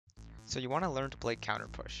So you want to learn to play counter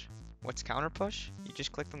push. What's counter push? You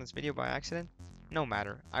just clicked on this video by accident? No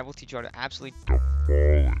matter, I will teach you how to absolutely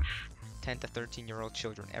demolish 10 to 13-year-old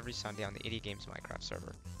children every Sunday on the IdiotGames Minecraft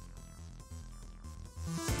server.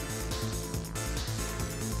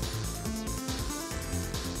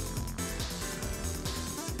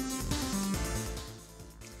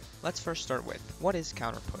 Let's first start with, what is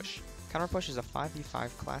counter push? Counter push is a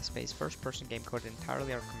 5v5 class-based first-person game coded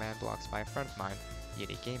entirely out of command blocks by a friend of mine, the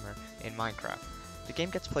IdiotGamer, in Minecraft. The game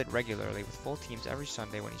gets played regularly with full teams every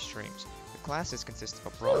Sunday when he streams. The classes consist of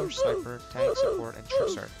a Brawler, Sniper, Tank, Support, and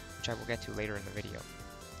Trickster, which I will get to later in the video.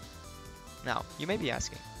 Now, you may be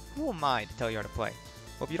asking, who am I to tell you how to play?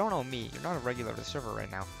 Well, if you don't know me, you're not a regular of the server right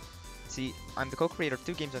now. See, I'm the co-creator of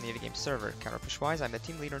 2 games on the IdiotGames server. Counter push-wise, I'm the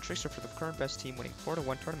team leader in Trickster for the current best team, winning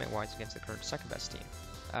 4-1 tournament-wise against the current second best team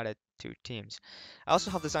out of 2 teams. I also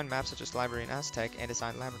help design maps such as Library and Aztec and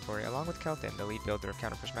Design Laboratory, along with Kelton, the lead builder of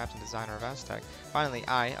Counter Push maps and designer of Aztec. Finally,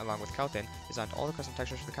 I, along with Kelton, designed all the custom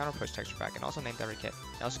textures for the Counter Push texture pack and also named every kit.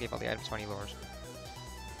 I also gave all the items 20 lures.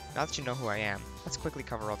 Now that you know who I am, let's quickly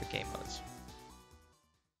cover all the game modes.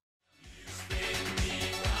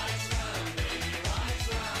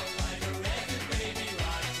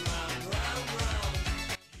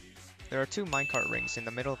 There are 2 minecart rings in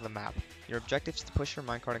the middle of the map. Your objective is to push your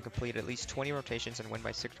minecart and complete at least 20 rotations and win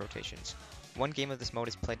by 6 rotations. One game of this mode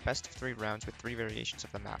is played best of 3 rounds with 3 variations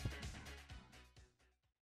of the map.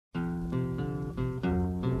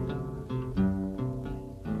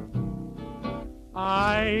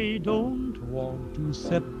 I don't want to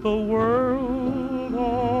set the world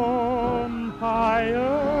on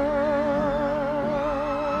fire.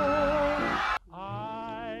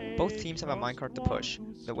 Both teams have a minecart to push.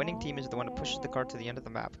 The winning team is the one who pushes the cart to the end of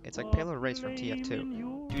the map. It's like Payload Race from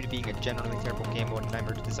TF2. Due to being a generally terrible game mode and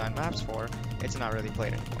nightmare to design maps for, it's not really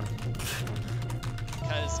played anymore.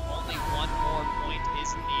 Because only one more point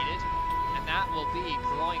is needed, and that will be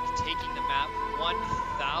Groink taking the map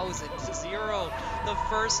 1,000 to 0. The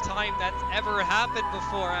first time that's ever happened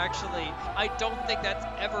before, actually. I don't think that's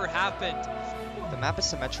ever happened. The map is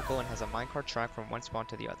symmetrical and has a minecart track from one spawn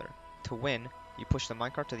to the other. To win, you push the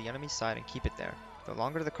minecart to the enemy's side and keep it there. The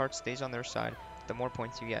longer the cart stays on their side, the more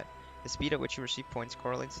points you get. The speed at which you receive points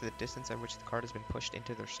correlates to the distance at which the cart has been pushed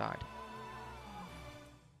into their side.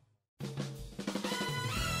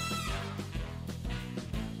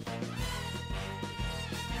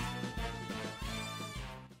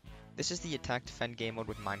 This is the attack defend game mode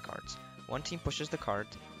with minecarts. One team pushes the cart,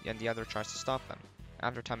 and the other tries to stop them.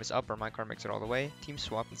 After time is up or minecart makes it all the way, teams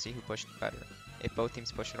swap and see who pushed it better. If both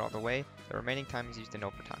teams push it all the way, the remaining time is used in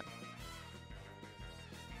overtime.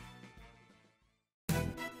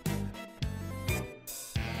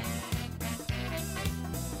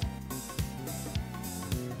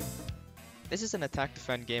 This is an attack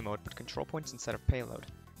defend game mode but control points instead of payload.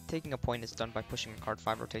 Taking a point is done by pushing a cart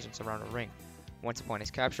 5 rotations around a ring. Once a point is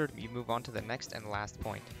captured, you move on to the next and last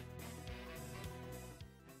point.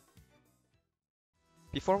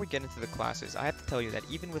 Before we get into the classes, I have to tell you that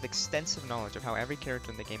even with extensive knowledge of how every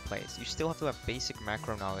character in the game plays, you still have to have basic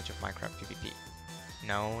macro knowledge of Minecraft PvP.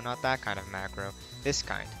 No, not that kind of macro, this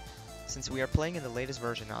kind. Since we are playing in the latest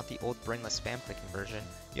version, not the old brainless spam clicking version,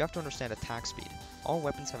 you have to understand attack speed. All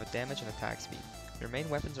weapons have a damage and attack speed. Your main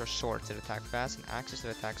weapons are swords that attack fast and axes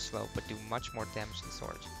that attack slow, but do much more damage than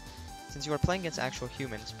swords. Since you are playing against actual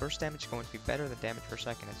humans, burst damage is going to be better than damage per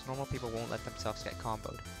second, as normal people won't let themselves get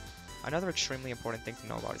comboed. Another extremely important thing to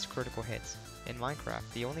know about is critical hits. In Minecraft,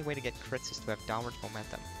 the only way to get crits is to have downwards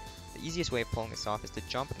momentum. The easiest way of pulling this off is to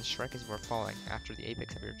jump and strike as you are falling after the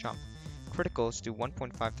apex of your jump. Criticals do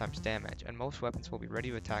 1.5 times damage, and most weapons will be ready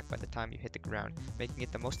to attack by the time you hit the ground, making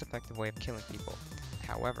it the most effective way of killing people.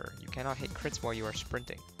 However, you cannot hit crits while you are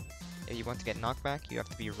sprinting. If you want to get knockback, you have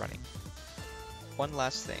to be running. One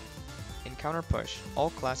last thing. In Counter Push, all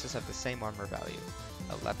classes have the same armor value,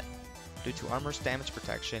 11. Due to armor's damage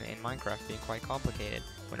protection in Minecraft being quite complicated,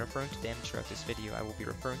 when referring to damage throughout this video, I will be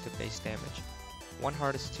referring to base damage. 1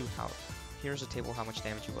 heart is 2 health. Here's a table how much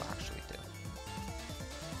damage you will actually do.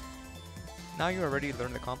 Now you are ready to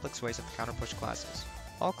learn the complex ways of the Counter Push classes.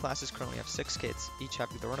 All classes currently have 6 kits, each have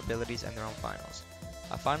their own abilities and their own finals.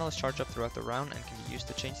 A final is charged up throughout the round and can be used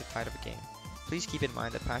to change the tide of a game. Please keep in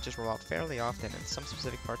mind that patches roll out fairly often and some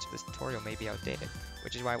specific parts of this tutorial may be outdated,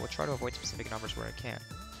 which is why I will try to avoid specific numbers where I can.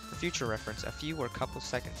 For future reference, a few or couple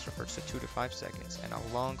seconds refers to 2 to 5 seconds, and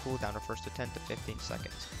a long cooldown refers to 10 to 15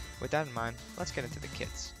 seconds. With that in mind, let's get into the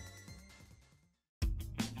kits.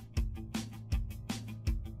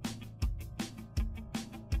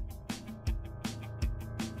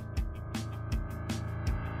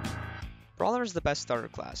 Brawler is the best starter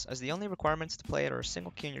class, as the only requirements to play it are a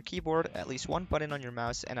single key on your keyboard, at least one button on your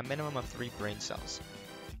mouse, and a minimum of 3 brain cells.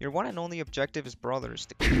 Your one and only objective as Brawler is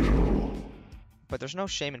to kill. But there's no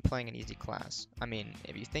shame in playing an easy class. I mean,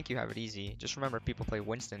 if you think you have it easy, just remember people play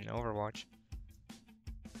Winston in Overwatch.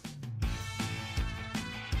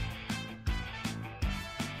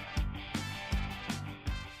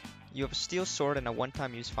 You have a steel sword and a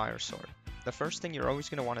one-time use fire sword. The first thing you're always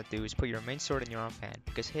going to want to do is put your main sword in your offhand,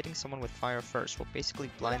 because hitting someone with fire first will basically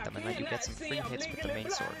blind them and let you get some free hits with the main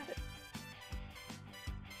sword.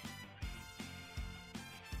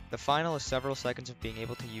 The final is several seconds of being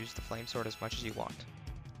able to use the flame sword as much as you want.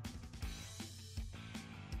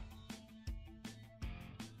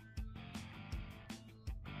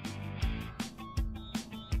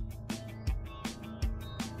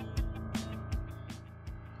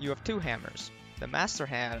 You have 2 hammers. The Master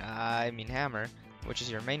Hammer, which is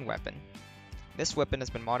your main weapon. This weapon has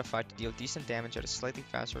been modified to deal decent damage at a slightly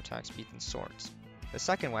faster attack speed than swords. The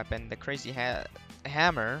second weapon, the Crazy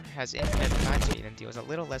Hammer, has infinite attack speed and deals a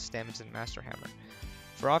little less damage than Master Hammer.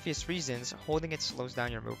 For obvious reasons, holding it slows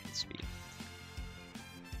down your movement speed.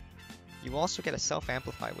 You also get a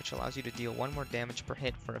self-amplify, which allows you to deal 1 more damage per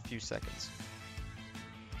hit for a few seconds.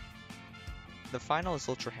 The final is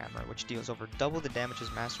Ultra Hammer, which deals over double the damage as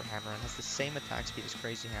Master Hammer and has the same attack speed as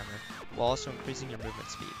Crazy Hammer, while also increasing your movement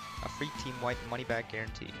speed. A free team wipe money back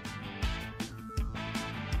guarantee.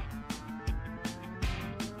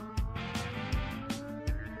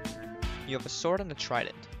 You have a sword and a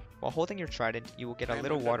trident. While holding your trident, you will get a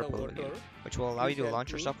little water balloon, which will allow you to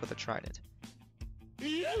launch yourself with a trident.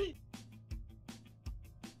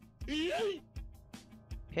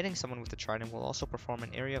 Hitting someone with the trident will also perform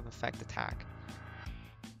an area of effect attack.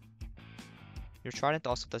 Your trident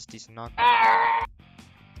also does decent knockback.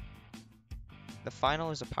 The final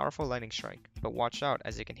is a powerful lightning strike, but watch out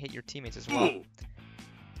as it can hit your teammates as well.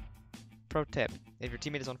 Pro tip, if your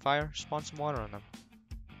teammate is on fire, spawn some water on them.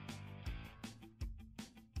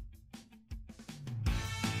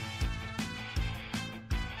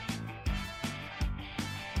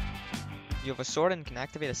 You have a sword and can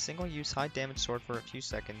activate a single-use high-damage sword for a few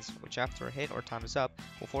seconds, which after a hit or time is up,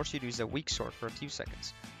 will force you to use a weak sword for a few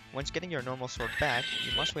seconds. Once getting your normal sword back,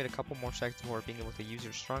 you must wait a couple more seconds before being able to use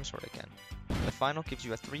your strong sword again. The final gives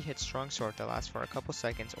you a 3-hit strong sword that lasts for a couple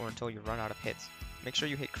seconds or until you run out of hits. Make sure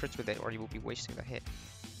you hit crits with it or you will be wasting the hit.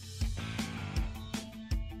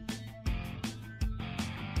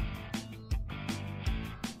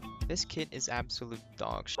 This kit is absolute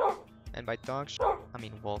dog shit. And by dog shit, I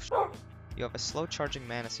mean wolf shit. You have a slow charging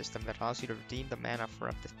mana system that allows you to redeem the mana for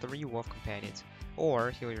up to 3 wolf companions,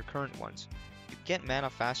 or heal your current ones. You get mana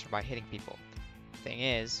faster by hitting people. Thing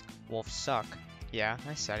is, wolves suck. Yeah,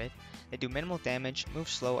 I said it. They do minimal damage, move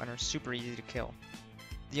slow, and are super easy to kill.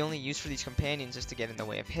 The only use for these companions is to get in the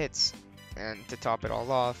way of hits, and to top it all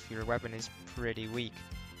off, your weapon is pretty weak.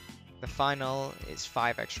 The final is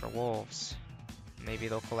 5 extra wolves. Maybe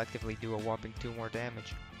they'll collectively do a whopping 2 more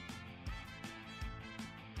damage.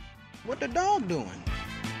 What the dog doing?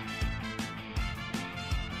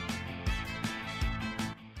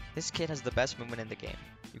 This kit has the best movement in the game.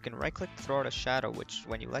 You can right click to throw out a shadow which,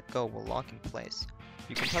 when you let go, will lock in place.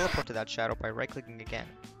 You can teleport to that shadow by right clicking again.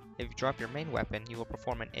 If you drop your main weapon, you will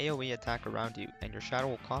perform an AoE attack around you, and your shadow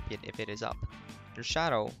will copy it if it is up. Your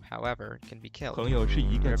shadow, however, can be killed. Your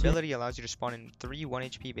ability allows you to spawn in 3 1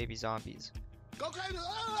 HP baby zombies. Go crazy!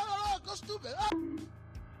 Go stupid!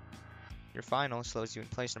 Your final slows you in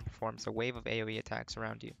place and performs a wave of AoE attacks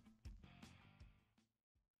around you.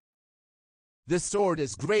 This sword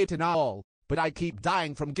is great and all, but I keep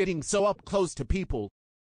dying from getting so up close to people.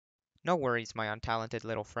 No worries, my untalented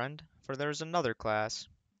little friend, for there is another class.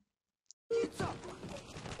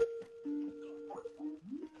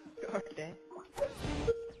 Okay.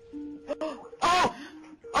 Oh!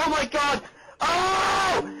 Oh my god!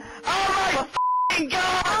 Oh! Oh my f***ing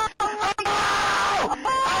god! Oh!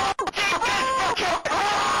 Oh! Get this fucker!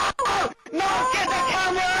 Oh! No! Get the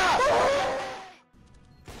camera!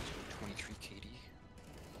 23 KD.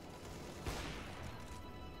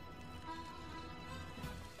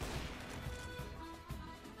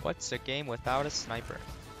 What's a game without a sniper?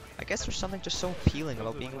 I guess there's something just so appealing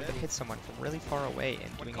about being able to hit someone from really far away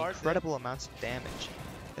and doing incredible amounts of damage.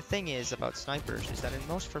 The thing is about snipers is that in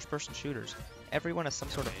most first-person shooters, everyone has some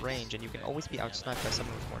sort of range and you can always be outsniped by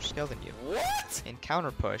someone with more skill than you. What? In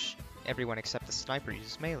Counter Push, everyone except the sniper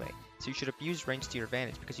uses melee, so you should abuse range to your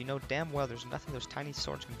advantage because you know damn well there's nothing those tiny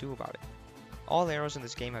swords can do about it. All arrows in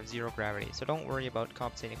this game have 0 gravity, so don't worry about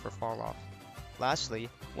compensating for fall off. Lastly,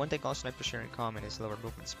 one thing all snipers share in common is lower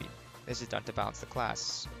movement speed. This is done to balance the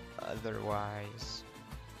class. Otherwise...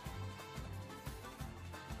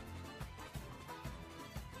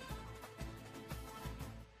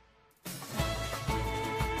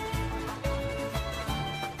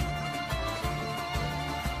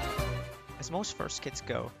 As most first kits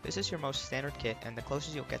go, this is your most standard kit and the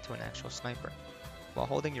closest you'll get to an actual sniper. While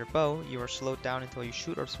holding your bow, you are slowed down until you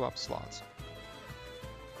shoot or swap slots.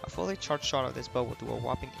 A fully charged shot of this bow will do a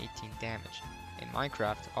whopping 18 damage. In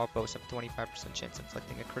Minecraft, all bows have a 25% chance of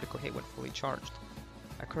inflicting a critical hit when fully charged.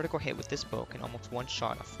 A critical hit with this bow can almost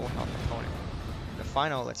one-shot a full health opponent. The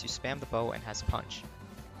final lets you spam the bow and has punch.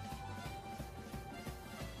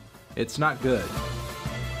 It's not good.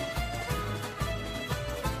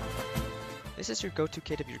 This is your go-to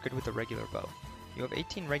kit if you're good with a regular bow. You have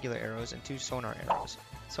 18 regular arrows and 2 sonar arrows.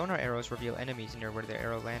 Sonar arrows reveal enemies near where the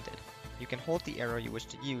arrow landed. You can hold the arrow you wish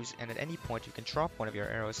to use, and at any point you can drop one of your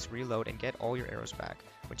arrows to reload and get all your arrows back,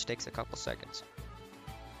 which takes a couple seconds.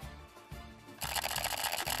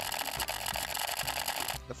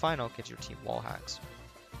 The final gives your team wall hacks.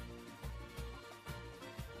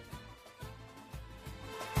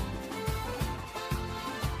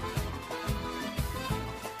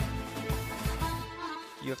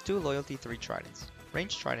 You have 2 loyalty 3 tridents.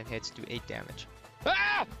 Ranged trident hits do 8 damage.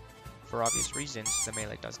 For obvious reasons, the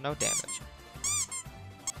melee does no damage.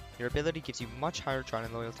 Your ability gives you much higher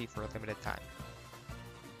trident loyalty for a limited time.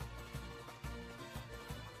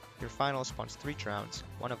 Your final spawns 3 rounds,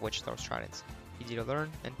 one of which throws tridents. Easy to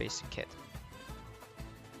learn and basic kit.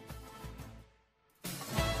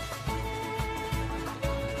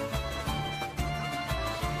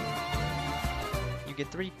 You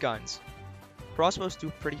get 3 guns. Crossbows do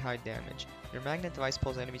pretty high damage. Your magnet device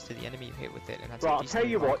pulls enemies to the enemy you hit with it and has a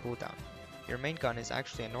decently long cooldown. Your main gun is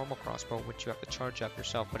actually a normal crossbow which you have to charge up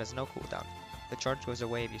yourself but has no cooldown. The charge goes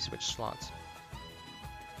away if you switch slots.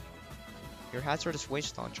 Your hazardous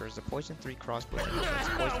waste launcher is a poison 3 crossbow that inflicts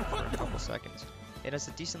poison for a couple seconds. It has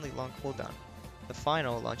a decently long cooldown. The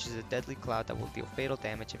final launches a deadly cloud that will deal fatal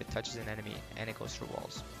damage if it touches an enemy and it goes through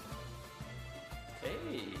walls.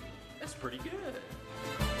 Hey, that's pretty good.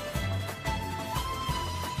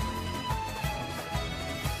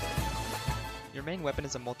 Your main weapon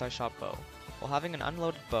is a multi-shot bow. While having an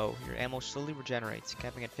unloaded bow, your ammo slowly regenerates,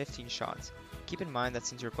 capping at 15 shots. Keep in mind that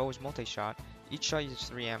since your bow is multi-shot, each shot uses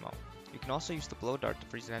 3 ammo. You can also use the blow dart to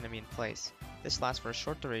freeze an enemy in place. This lasts for a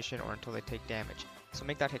short duration or until they take damage, so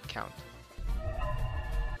make that hit count.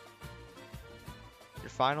 Your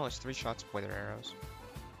final is 3 shots of wither arrows.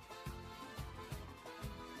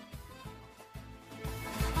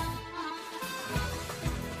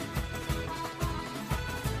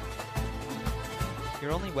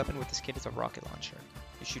 Your only weapon with this kit is a rocket launcher.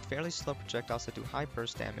 You shoot fairly slow projectiles that do high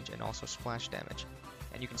burst damage and also splash damage,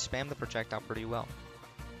 and you can spam the projectile pretty well.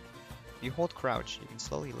 If you hold crouch, you can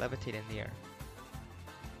slowly levitate in the air.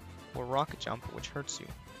 Or rocket jump, which hurts you.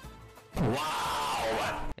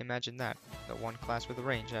 Wow! Imagine that, the one class with a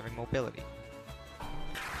range having mobility.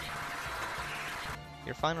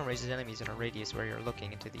 Your final raises enemies in a radius where you're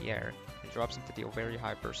looking into the air, and drops them to deal very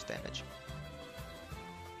high burst damage.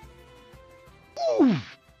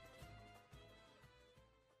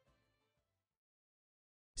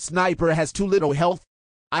 Sniper has too little health.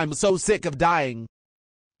 I'm so sick of dying.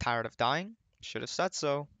 Tired of dying? Should have said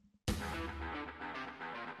so.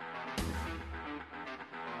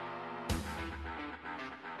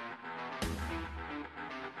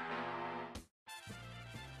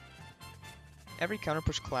 Every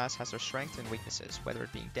counter-push class has their strengths and weaknesses, whether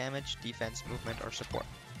it being damage, defense, movement, or support.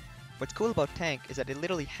 What's cool about Tank is that it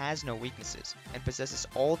literally has no weaknesses, and possesses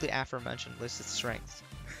all the aforementioned listed strengths.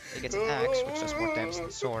 It gets an axe, which does more damage than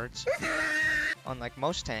swords. Unlike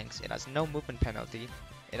most tanks, it has no movement penalty,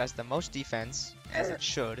 it has the most defense, as it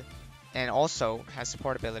should, and also has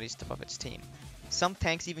support abilities to buff its team. Some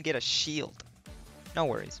tanks even get a shield. No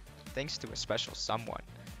worries, thanks to a special someone,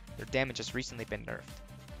 their damage has recently been nerfed.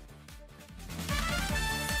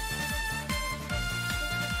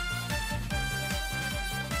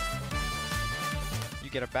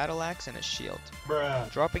 You get a battle axe and a shield.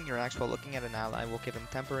 Bruh. Dropping your axe while looking at an ally will give him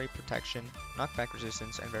temporary protection, knockback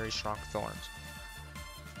resistance, and very strong thorns.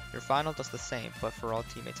 Your final does the same, but for all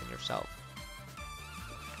teammates and yourself.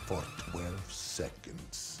 For 12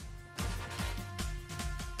 seconds.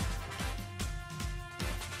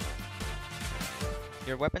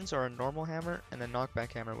 Your weapons are a normal hammer and a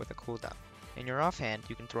knockback hammer with a cooldown. In your offhand,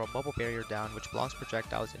 you can throw a bubble barrier down which blocks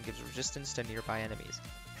projectiles and gives resistance to nearby enemies.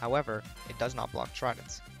 However, it does not block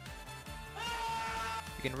tridents.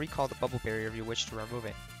 You can recall the bubble barrier if you wish to remove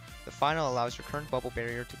it. The final allows your current bubble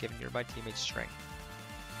barrier to give nearby teammates strength.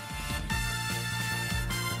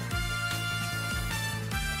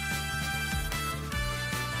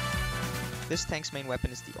 This tank's main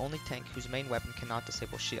weapon is the only tank whose main weapon cannot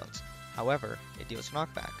disable shields. However, it deals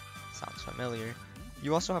knockback. Sounds familiar.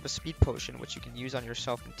 You also have a speed potion which you can use on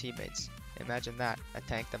yourself and teammates. Imagine that, a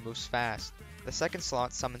tank that moves fast. The second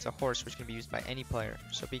slot summons a horse which can be used by any player,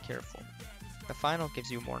 so be careful. The final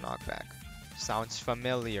gives you more knockback. Sounds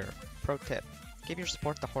familiar. Pro tip, give your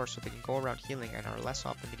support the horse so they can go around healing and are less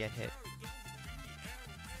often to get hit.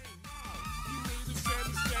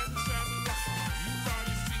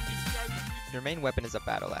 Your main weapon is a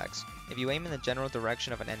battle axe. If you aim in the general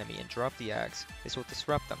direction of an enemy and drop the axe, this will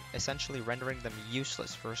disrupt them, essentially rendering them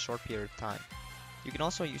useless for a short period of time. You can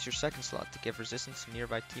also use your second slot to give resistance to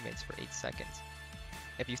nearby teammates for 8 seconds.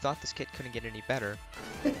 If you thought this kit couldn't get any better,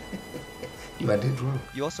 You are dead wrong.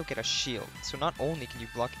 you also get a shield, so not only can you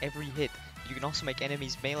block every hit, you can also make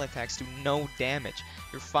enemies' melee attacks do no damage.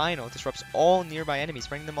 Your final disrupts all nearby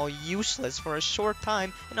enemies, making them all useless for a short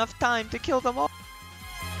time, enough time to kill them all.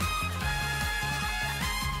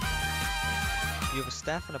 You have a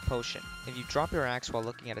staff and a potion. If you drop your axe while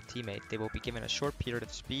looking at a teammate, they will be given a short period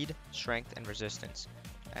of speed, strength, and resistance.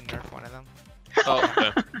 I nerfed one of them. Oh,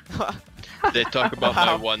 okay. They talk about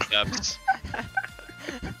my one taps.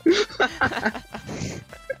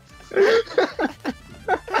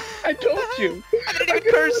 I told you. I didn't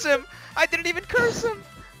even curse him! I didn't even curse him!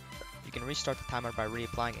 You can restart the timer by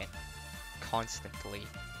reapplying it. Constantly.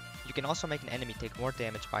 You can also make an enemy take more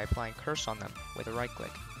damage by applying curse on them with a right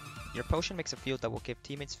click. Your potion makes a field that will give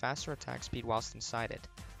teammates faster attack speed whilst inside it.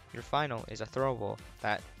 Your final is a throwable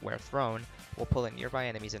that, where thrown, will pull in nearby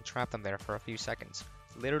enemies and trap them there for a few seconds.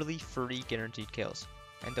 Literally free guaranteed kills.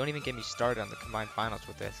 And don't even get me started on the combined finals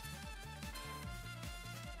with this.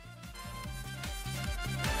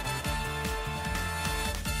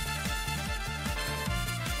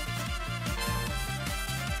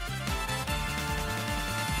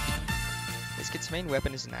 This kit's main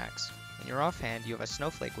weapon is an axe. In your offhand, you have a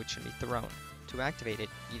snowflake which can be thrown. To activate it,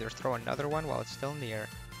 either throw another one while it's still near,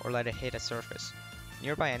 or let it hit a surface.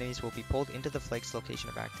 Nearby enemies will be pulled into the flake's location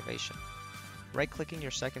of activation. Right-clicking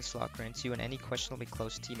your second slot grants you and any questionably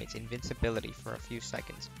close teammates invincibility for a few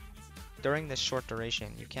seconds. During this short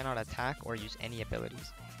duration, you cannot attack or use any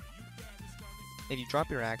abilities. If you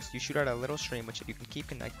drop your axe, you shoot out a little stream which if you can keep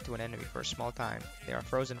connected to an enemy for a small time, they are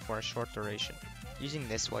frozen for a short duration. Using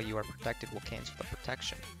this while you are protected will cancel the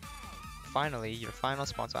protection. Finally, your final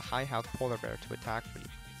spawns a high health polar bear to attack for you.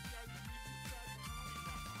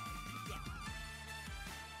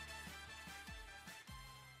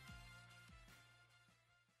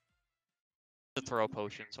 To throw a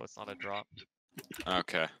potion, so it's not a drop.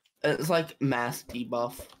 Okay. It's like mass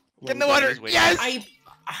debuff. Get in the water! Yes! I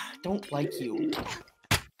don't like you.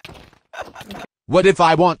 What if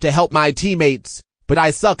I want to help my teammates, but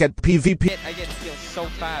I suck at PvP? I get healed so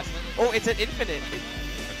fast. Oh, it's an infinite!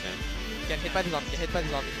 Get hit by the zombie, get hit by the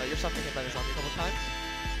zombie. Let yourself get hit by the zombie a couple times.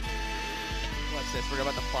 What's this? We're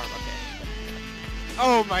about to farm, okay.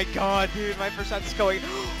 Oh my god, dude, my first shot's going.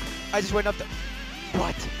 I just went up the.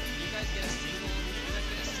 What? You guys get a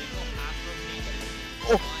single half rotation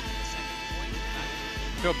Oh. on the second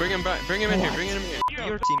point. No, bring him back. Bring him in here. Bring him in here.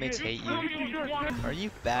 Your teammates hate you. Are you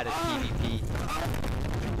bad at PvP?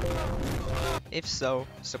 If so,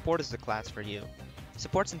 support is the class for you.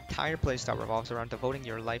 Support's entire playstyle revolves around devoting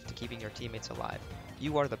your life to keeping your teammates alive.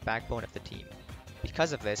 You are the backbone of the team.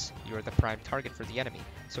 Because of this, you are the prime target for the enemy,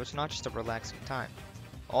 so it's not just a relaxing time.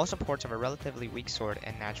 All supports have a relatively weak sword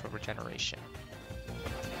and natural regeneration.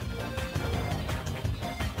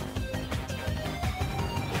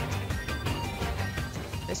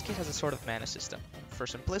 This kit has a sort of mana system. For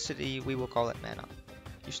simplicity, we will call it mana.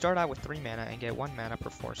 You start out with 3 mana and get 1 mana per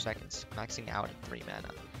 4 seconds, maxing out at 3 mana.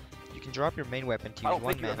 You can drop your main weapon to use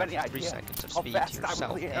 1 mana for 3 seconds of speed to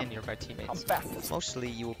yourself and nearby teammates. Mostly,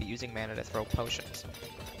 you will be using mana to throw potions.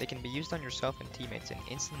 They can be used on yourself and teammates and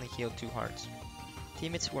instantly heal 2 hearts.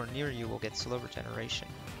 Teammates who are near you will get slow regeneration.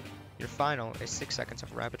 Your final is 6 seconds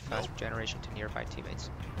of rapid fast regeneration to nearby teammates.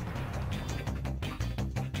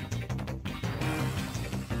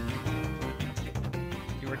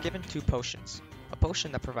 You are given 2 potions. A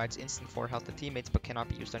potion that provides instant 4 health to teammates but cannot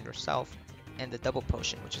be used on yourself, and the double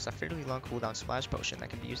potion, which is a fairly long cooldown splash potion that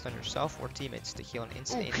can be used on yourself or teammates to heal an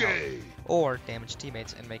instant health, or damage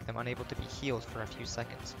teammates and make them unable to be healed for a few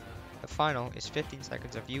seconds. The final is 15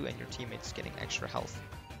 seconds of you and your teammates getting extra health.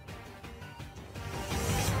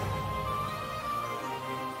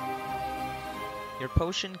 Your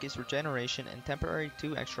potion gives regeneration and temporary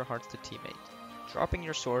 2 extra hearts to teammates. Dropping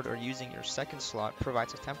your sword or using your second slot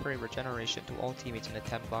provides a temporary regeneration to all teammates in a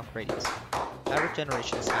 10 block radius. That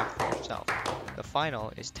regeneration is half for yourself. The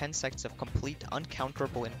final is 10 seconds of complete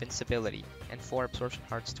uncounterable invincibility and 4 absorption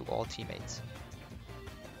hearts to all teammates.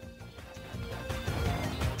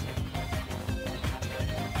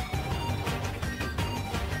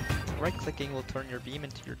 Right-clicking will turn your beam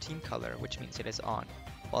into your team color, which means it is on.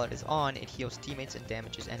 While it is on, it heals teammates and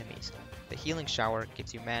damages enemies. The healing shower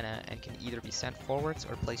gives you mana and can either be sent forwards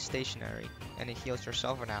or placed stationary, and it heals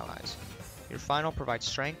yourself and allies. Your final provides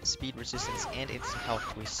strength, speed, resistance, and instant health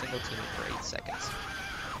to a single teammate for 8 seconds.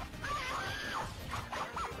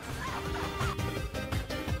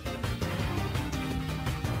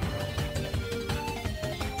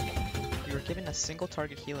 You are given a single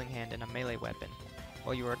target healing hand and a melee weapon.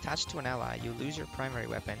 While you are attached to an ally, you lose your primary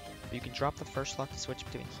weapon, but you can drop the first slot to switch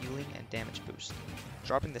between healing and damage boost.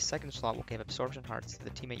 Dropping the second slot will give absorption hearts to the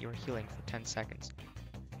teammate you are healing for 10 seconds.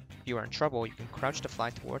 If you are in trouble, you can crouch to fly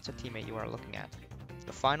towards a teammate you are looking at.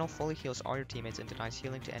 The final fully heals all your teammates and denies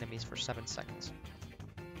healing to enemies for 7 seconds.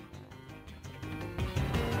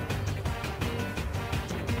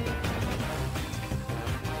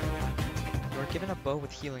 Given a bow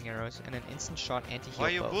with healing arrows and an instant shot anti-heal bow. Why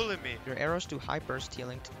you bullying me? Your arrows do high burst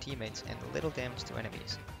healing to teammates and little damage to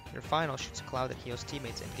enemies. Your final shoots a cloud that heals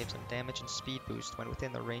teammates and gives them damage and speed boost when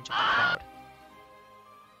within the range of the cloud.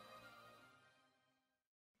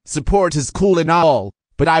 Support is cool and all,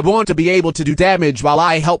 but I want to be able to do damage while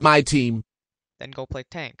I help my team. Then go play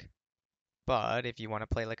tank. But if you want to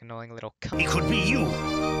play like annoying little cunt. It could be you.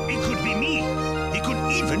 It could be me. It could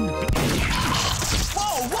even be...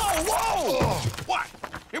 Whoa, whoa, whoa! What?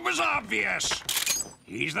 It was obvious.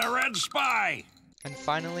 He's the Red Spy. And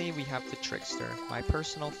finally, we have the Trickster, my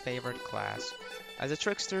personal favorite class. As a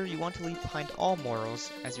Trickster, you want to leave behind all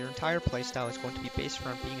morals, as your entire playstyle is going to be based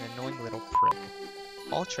around being an annoying little prick.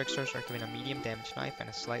 All Tricksters are given a medium damage knife and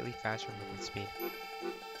a slightly faster movement speed.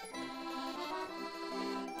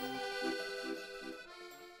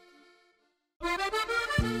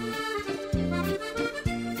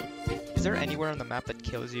 Is there anywhere on the map that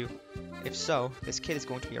kills you? If so, this kit is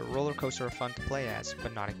going to be a roller coaster of fun to play as,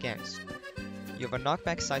 but not against. You have a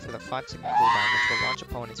knockback scythe with a 5-second cooldown which will launch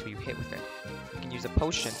opponents who you hit with it. You can use a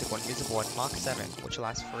potion to go invisible at Mach 7, which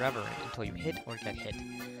lasts forever until you hit or get hit.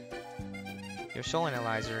 Your soul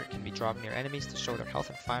analyzer can be dropped near enemies to show their health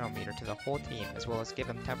and final meter to the whole team, as well as give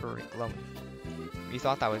them temporary glowing. If you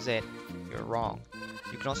thought that was it, you're wrong.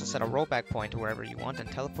 You can also set a rollback point to wherever you want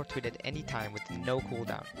and teleport to it at any time with no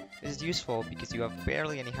cooldown. This is useful because you have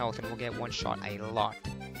barely any health and will get one shot a lot.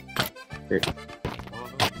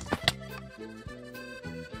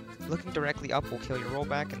 Looking directly up will kill your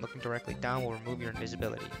rollback, and looking directly down will remove your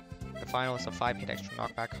invisibility. The final is a 5-hit extra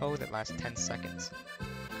knockback hoe that lasts 10 seconds.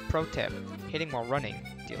 Pro tip, hitting while running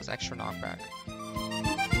deals extra knockback.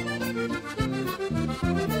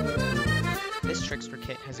 This Trickster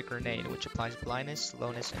kit has a grenade which applies blindness,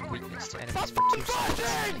 slowness, and weakness to enemies for 2 seconds,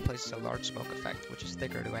 and places a large smoke effect which is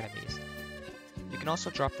thicker to enemies. You can also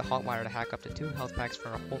drop the hot wire to hack up to 2 health packs for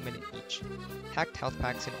a whole minute each. Hacked health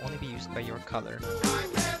packs can only be used by your color.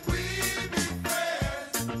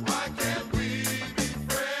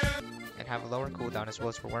 And have a lower cooldown as well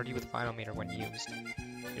as reward you with final meter when used.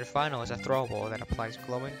 Your final is a throwable that applies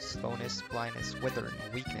glowing, slowness, blindness, wither,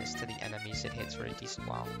 and weakness to the enemies it hits for a decent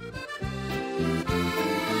while.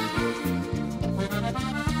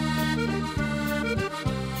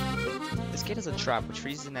 This kit is a trap which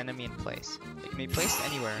freezes an enemy in place. It can be placed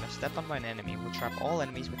anywhere, and if stepped on by an enemy, will trap all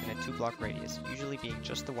enemies within a 2-block radius, usually being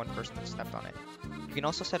just the one person that stepped on it. You can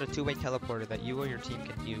also set a 2-way teleporter that you or your team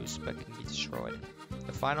can use, but can be destroyed.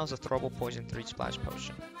 The final is a throwable poison 3-splash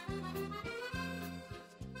potion.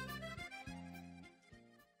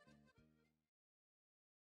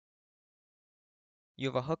 You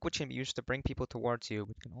have a hook which can be used to bring people towards you,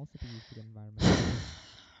 which can also be used to get environmental.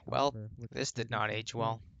 Well, this did not age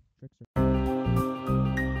well.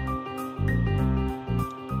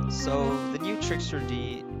 So, the new Trickster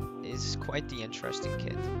D is quite the interesting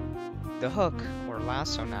kit. The hook, or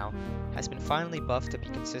lasso now, has been finally buffed to be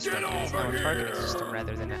consistent and is now a targeting system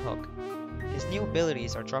rather than a hook. His new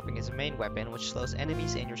abilities are dropping his main weapon, which slows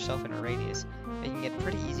enemies and yourself in a radius, making it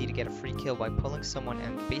pretty easy to get a free kill by pulling someone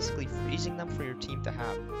and basically freezing them for your team to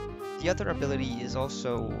have. The other ability is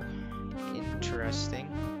also interesting.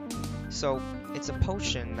 So, it's a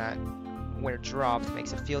potion that, where dropped,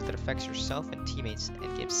 makes a field that affects yourself and teammates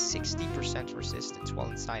and gives 60% resistance while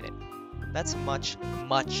inside it. That's much,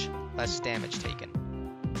 much less damage taken.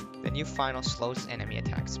 The new final slows enemy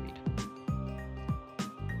attack speed.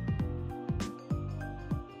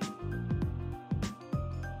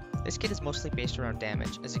 This kit is mostly based around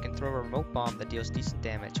damage, as it can throw a remote bomb that deals decent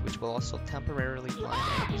damage, which will also temporarily blind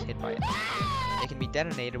enemies hit by it. It can be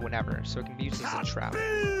detonated whenever, so it can be used as a trap.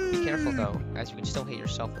 Be careful though, as you can still hit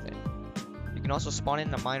yourself with it. You can also spawn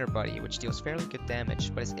in a miner buddy, which deals fairly good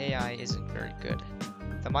damage, but his AI isn't very good.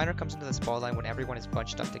 The miner comes into the spawn line when everyone is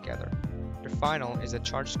bunched up together. Your final is a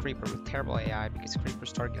charged creeper with terrible AI because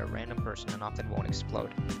creepers target a random person and often won't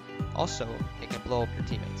explode. Also, it can blow up your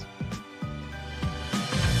teammates.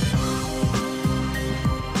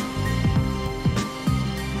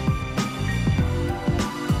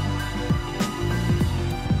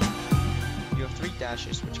 You have 3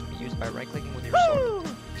 dashes which can be used by right-clicking with your sword.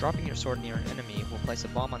 Dropping your sword near an enemy will place a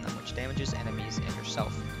bomb on them which damages enemies and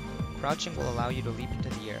yourself. Crouching will allow you to leap into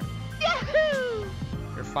the air. Yahoo!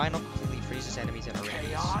 Your final completely freezes enemies in a radius.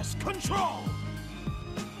 Chaos control!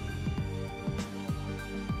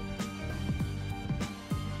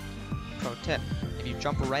 Pro tip, if you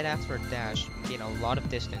jump right after a dash, you gain a lot of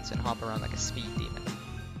distance and hop around like a speed demon.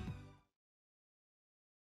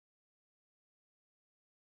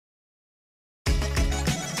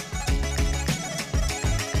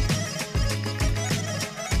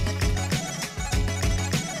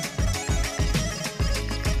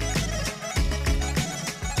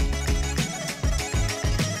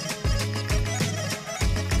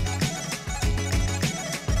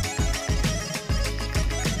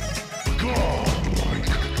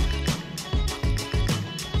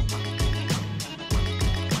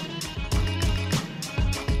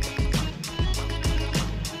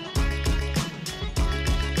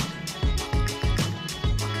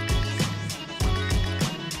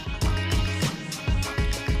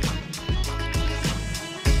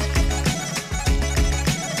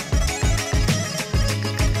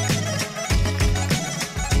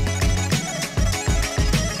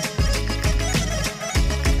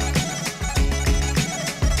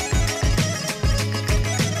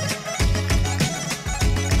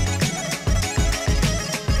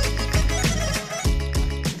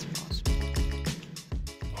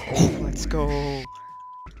 Let's go!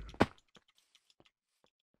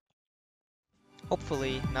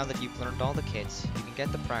 Hopefully, now that you've learned all the kits, you can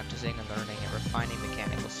get to practicing and learning and refining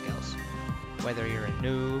mechanical skills. Whether you're a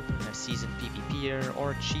noob, a seasoned PvPer,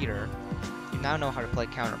 or a cheater, you now know how to play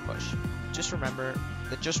counter push. Just remember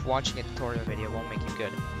that just watching a tutorial video won't make you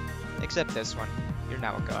good. Except this one, you're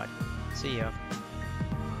now a god. See ya.